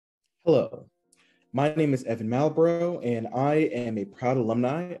Hello, my name is Evan Malbrough, and I am a proud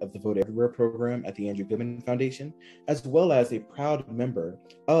alumni of the Vote Everywhere program at the Andrew Goodman Foundation, as well as a proud member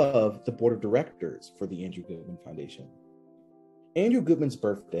of the board of directors for the Andrew Goodman Foundation. Andrew Goodman's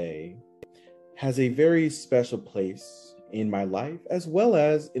birthday has a very special place in my life, as well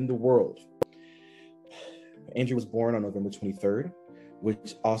as in the world. Andrew was born on November 23rd,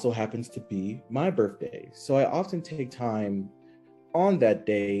 which also happens to be my birthday. So I often take time on that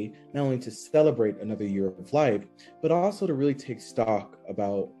day, not only to celebrate another year of life, but also to really take stock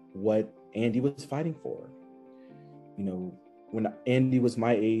about what Andy was fighting for. You know, when Andy was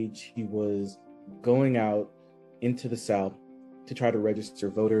my age, he was going out into the South to try to register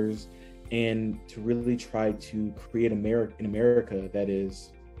voters and to really try to create an America that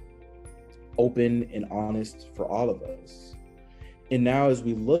is open and honest for all of us. And now as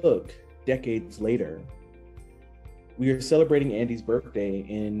we look decades later, we are celebrating Andy's birthday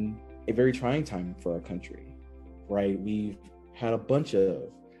in a very trying time for our country, right? We've had a bunch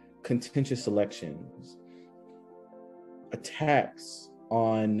of contentious elections, attacks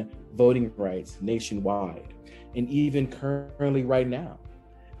on voting rights nationwide, and even currently right now,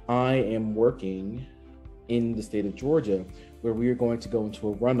 I am working in the state of Georgia, where we are going to go into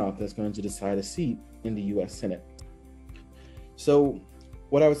a runoff that's going to decide a seat in the US Senate. So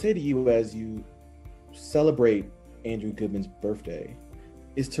what I would say to you as you celebrate Andrew Goodman's birthday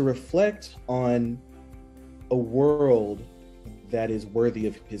is to reflect on a world that is worthy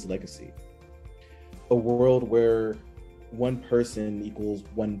of his legacy. A world where one person equals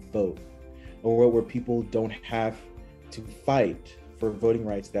one vote, a world where people don't have to fight for voting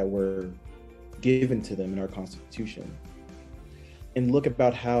rights that were given to them in our Constitution. And look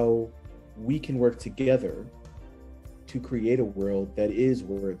about how we can work together to create a world that is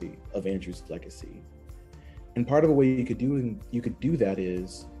worthy of Andrew's legacy. And part of the way you could do that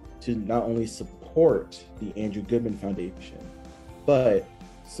is to not only support the Andrew Goodman Foundation, but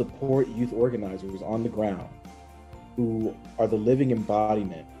support youth organizers on the ground who are the living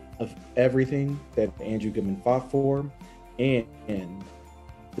embodiment of everything that Andrew Goodman fought for and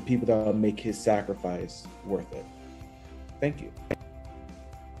the people that will make his sacrifice worth it. Thank you.